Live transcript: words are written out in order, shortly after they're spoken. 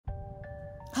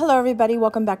Hello everybody,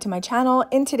 welcome back to my channel.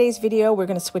 In today's video, we're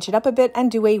going to switch it up a bit and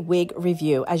do a wig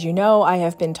review. As you know, I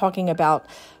have been talking about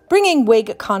bringing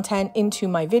wig content into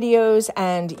my videos,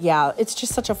 and yeah, it's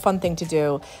just such a fun thing to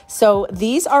do. So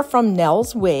these are from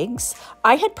Nell's Wigs.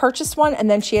 I had purchased one and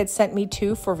then she had sent me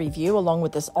two for review along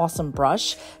with this awesome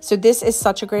brush. So this is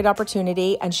such a great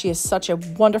opportunity and she is such a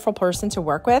wonderful person to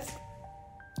work with.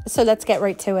 So let's get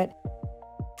right to it.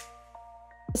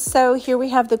 So here we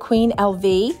have the Queen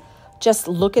LV. Just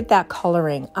look at that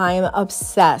coloring. I am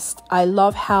obsessed. I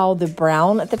love how the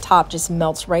brown at the top just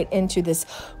melts right into this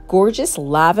gorgeous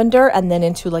lavender and then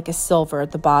into like a silver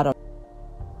at the bottom.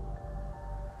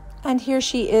 And here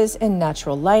she is in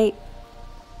natural light.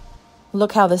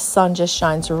 Look how the sun just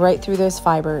shines right through those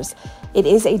fibers. It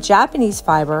is a Japanese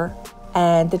fiber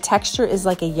and the texture is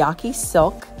like a yaki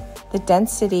silk. The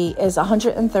density is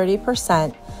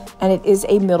 130% and it is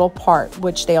a middle part,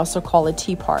 which they also call a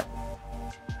T part.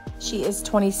 She is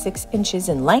 26 inches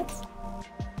in length.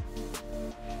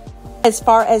 As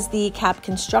far as the cap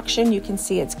construction, you can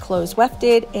see it's close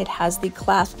wefted. It has the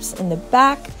clasps in the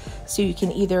back, so you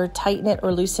can either tighten it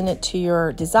or loosen it to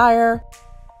your desire.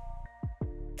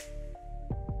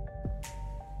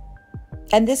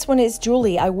 And this one is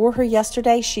Julie. I wore her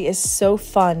yesterday. She is so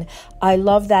fun. I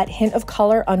love that hint of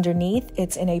color underneath.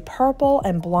 It's in a purple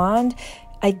and blonde.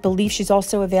 I believe she's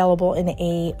also available in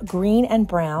a green and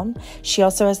brown. She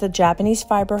also has the Japanese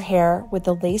fiber hair with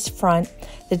the lace front.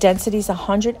 The density is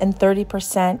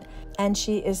 130% and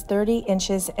she is 30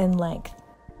 inches in length.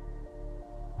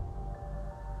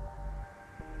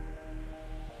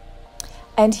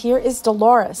 And here is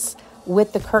Dolores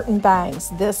with the curtain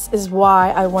bangs. This is why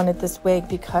I wanted this wig,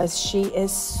 because she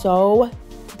is so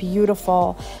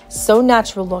beautiful, so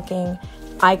natural looking.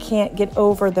 I can't get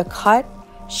over the cut.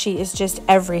 She is just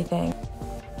everything.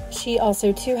 She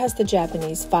also too has the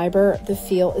Japanese fiber. The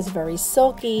feel is very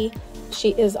silky. She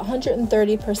is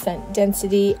 130%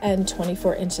 density and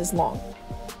 24 inches long.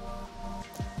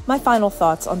 My final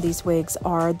thoughts on these wigs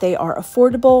are they are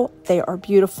affordable, they are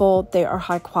beautiful, they are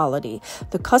high quality.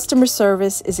 The customer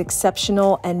service is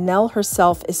exceptional and Nell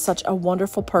herself is such a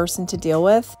wonderful person to deal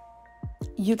with.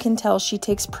 You can tell she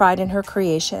takes pride in her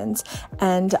creations,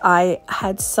 and I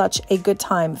had such a good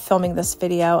time filming this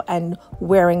video and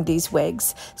wearing these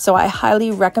wigs. So I highly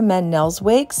recommend Nell's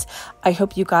Wigs. I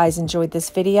hope you guys enjoyed this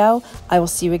video. I will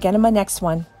see you again in my next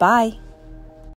one. Bye.